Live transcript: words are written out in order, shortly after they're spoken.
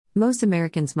Most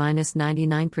Americans, minus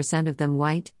 99% of them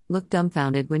white, look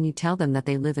dumbfounded when you tell them that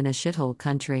they live in a shithole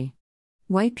country.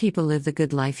 White people live the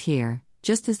good life here,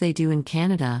 just as they do in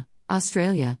Canada,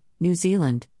 Australia, New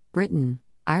Zealand, Britain,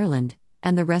 Ireland,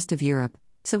 and the rest of Europe,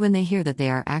 so when they hear that they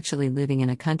are actually living in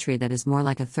a country that is more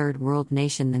like a third world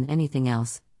nation than anything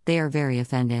else, they are very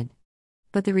offended.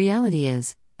 But the reality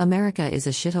is, America is a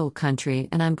shithole country,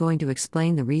 and I'm going to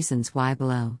explain the reasons why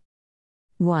below.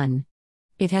 1.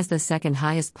 It has the second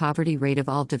highest poverty rate of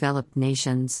all developed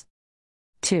nations.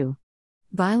 2.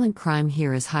 Violent crime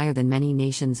here is higher than many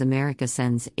nations America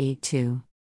sends aid to.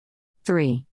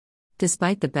 3.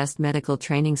 Despite the best medical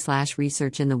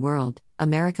training/research in the world,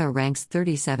 America ranks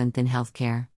 37th in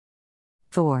healthcare.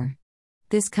 4.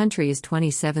 This country is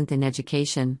 27th in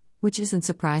education, which isn't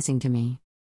surprising to me.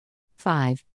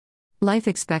 5. Life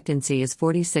expectancy is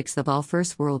 46th of all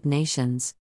first world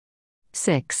nations.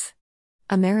 6.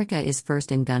 America is first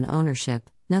in gun ownership,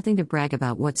 nothing to brag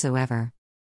about whatsoever.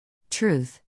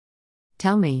 Truth.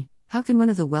 Tell me, how can one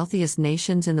of the wealthiest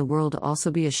nations in the world also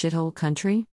be a shithole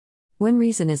country? One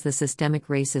reason is the systemic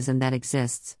racism that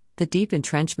exists, the deep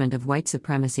entrenchment of white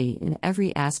supremacy in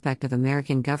every aspect of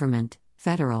American government,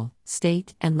 federal,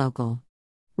 state, and local.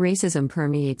 Racism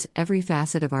permeates every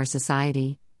facet of our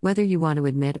society, whether you want to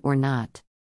admit or not.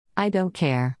 I don't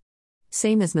care.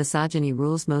 Same as misogyny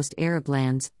rules most Arab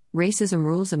lands, racism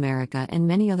rules America and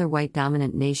many other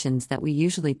white-dominant nations that we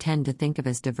usually tend to think of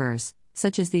as diverse,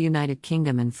 such as the United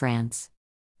Kingdom and France.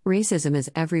 Racism is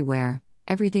everywhere,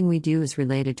 everything we do is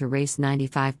related to race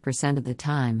 95% of the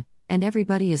time, and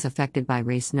everybody is affected by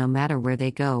race no matter where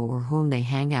they go or whom they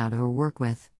hang out or work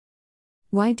with.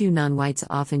 Why do non-whites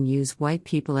often use white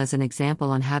people as an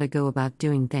example on how to go about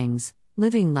doing things,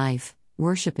 living life,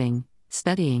 worshipping,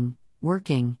 studying,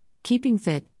 working, keeping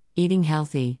fit, eating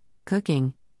healthy,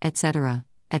 cooking, etc.,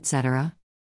 etc.?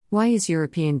 Why is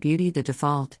European beauty the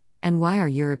default, and why are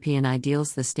European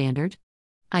ideals the standard?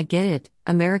 I get it,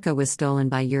 America was stolen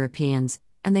by Europeans,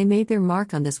 and they made their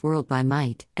mark on this world by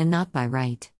might, and not by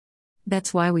right.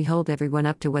 That's why we hold everyone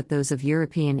up to what those of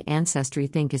European ancestry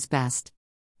think is best.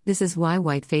 This is why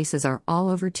white faces are all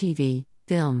over TV,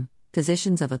 film,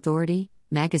 positions of authority,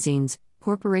 magazines,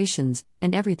 corporations,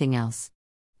 and everything else.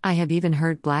 I have even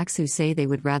heard blacks who say they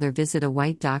would rather visit a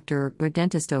white doctor or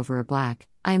dentist over a black.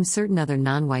 I am certain other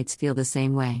non-whites feel the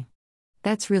same way.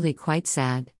 That's really quite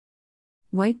sad.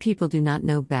 White people do not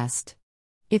know best.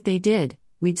 If they did,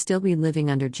 we'd still be living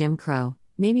under Jim Crow,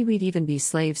 maybe we'd even be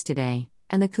slaves today,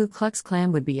 and the Ku Klux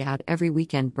Klan would be out every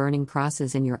weekend burning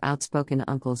crosses in your outspoken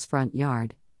uncle's front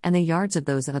yard, and the yards of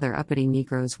those other uppity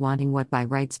Negroes wanting what by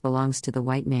rights belongs to the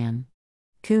white man.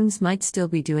 Coons might still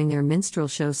be doing their minstrel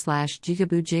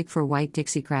show/jigaboo jig for white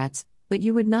Dixiecrats, but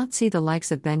you would not see the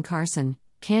likes of Ben Carson,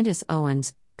 Candace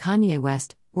Owens, Kanye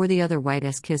West, or the other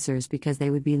white-ass kissers because they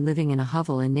would be living in a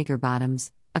hovel in nigger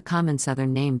bottoms, a common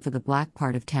southern name for the black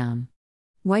part of town.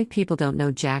 White people don't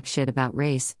know jack shit about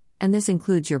race, and this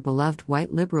includes your beloved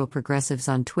white liberal progressives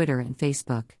on Twitter and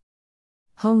Facebook.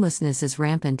 Homelessness is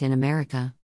rampant in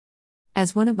America.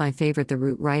 As one of my favorite The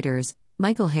Root writers,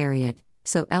 Michael Harriot,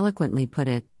 so eloquently put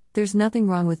it, there's nothing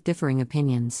wrong with differing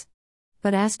opinions.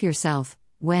 But ask yourself,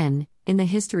 when, in the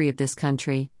history of this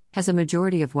country, has a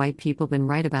majority of white people been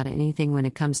right about anything when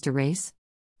it comes to race?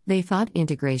 They fought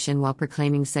integration while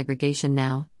proclaiming segregation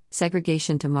now,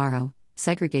 segregation tomorrow,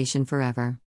 segregation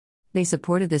forever. They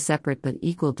supported the separate but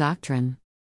equal doctrine.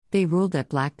 They ruled that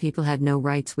black people had no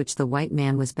rights which the white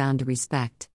man was bound to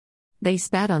respect. They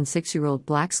spat on 6-year-old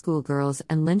black schoolgirls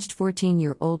and lynched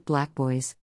 14-year-old black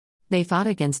boys. They fought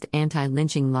against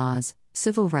anti-lynching laws,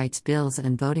 civil rights bills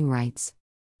and voting rights.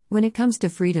 When it comes to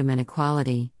freedom and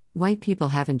equality, white people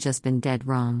haven't just been dead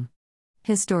wrong.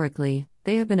 Historically,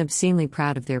 they have been obscenely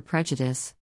proud of their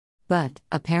prejudice. But,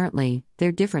 apparently,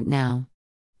 they're different now.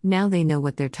 Now they know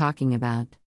what they're talking about.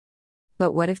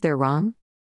 But what if they're wrong?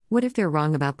 What if they're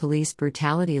wrong about police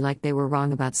brutality like they were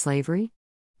wrong about slavery?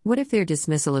 What if their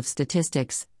dismissal of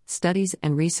statistics, studies,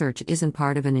 and research isn't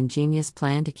part of an ingenious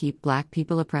plan to keep black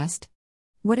people oppressed?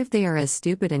 What if they are as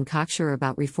stupid and cocksure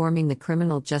about reforming the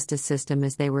criminal justice system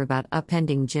as they were about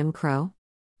upending Jim Crow?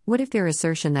 What if their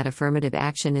assertion that affirmative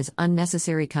action is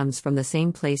unnecessary comes from the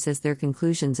same place as their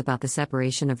conclusions about the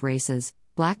separation of races,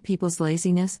 black people's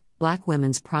laziness, black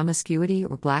women's promiscuity,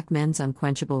 or black men's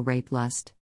unquenchable rape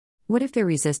lust? What if their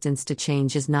resistance to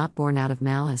change is not born out of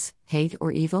malice, hate,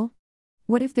 or evil?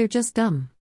 What if they're just dumb?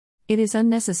 It is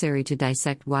unnecessary to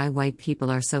dissect why white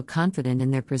people are so confident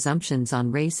in their presumptions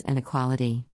on race and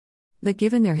equality. But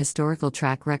given their historical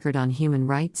track record on human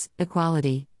rights,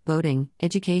 equality, voting,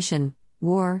 education,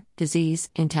 war, disease,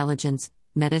 intelligence,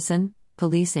 medicine,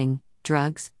 policing,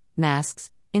 drugs,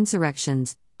 masks,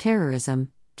 insurrections,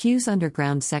 terrorism, Q's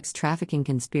underground sex trafficking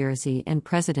conspiracy, and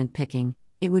president picking,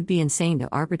 it would be insane to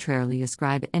arbitrarily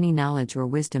ascribe any knowledge or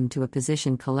wisdom to a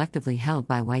position collectively held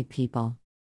by white people.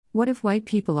 What if white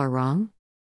people are wrong?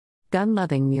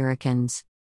 Gun-loving Americans.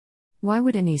 Why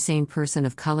would any sane person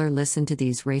of color listen to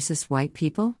these racist white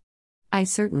people? I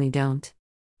certainly don't.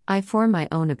 I form my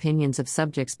own opinions of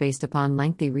subjects based upon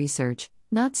lengthy research,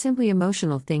 not simply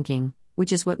emotional thinking,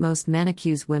 which is what most men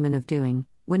accuse women of doing,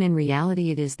 when in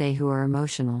reality it is they who are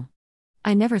emotional.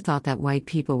 I never thought that white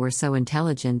people were so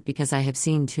intelligent because I have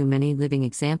seen too many living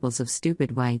examples of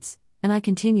stupid whites, and I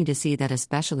continue to see that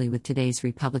especially with today's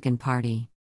Republican Party.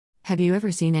 Have you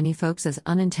ever seen any folks as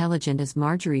unintelligent as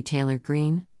Marjorie Taylor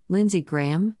Greene, Lindsey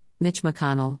Graham, Mitch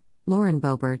McConnell, Lauren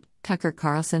Boebert, Tucker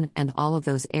Carlson, and all of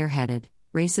those airheaded,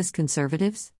 racist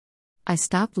conservatives? I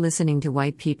stopped listening to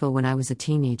white people when I was a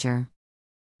teenager.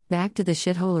 Back to the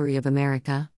shitholery of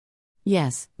America.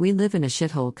 Yes, we live in a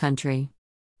shithole country.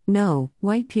 No,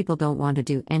 white people don't want to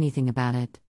do anything about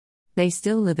it. They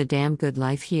still live a damn good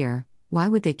life here. Why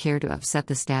would they care to upset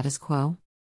the status quo?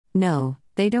 No,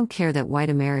 they don't care that white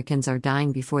Americans are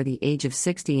dying before the age of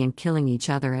 60 and killing each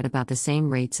other at about the same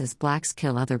rates as blacks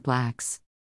kill other blacks.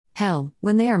 Hell,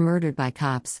 when they are murdered by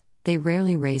cops, they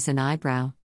rarely raise an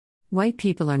eyebrow. White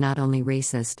people are not only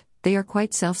racist, they are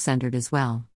quite self-centered as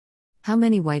well. How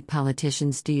many white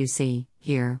politicians do you see,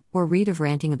 hear, or read of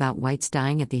ranting about whites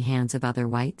dying at the hands of other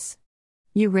whites?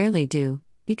 You rarely do,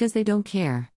 because they don't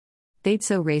care. They'd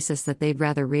so racist that they'd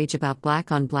rather rage about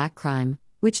black-on-black crime,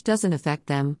 which doesn't affect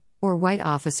them, or white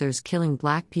officers killing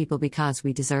black people because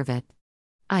we deserve it.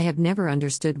 I have never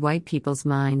understood white people's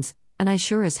minds, and I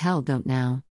sure as hell don't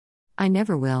now. I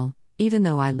never will, even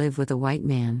though I live with a white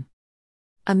man.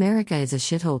 America is a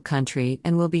shithole country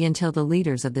and will be until the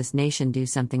leaders of this nation do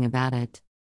something about it.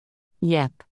 Yep.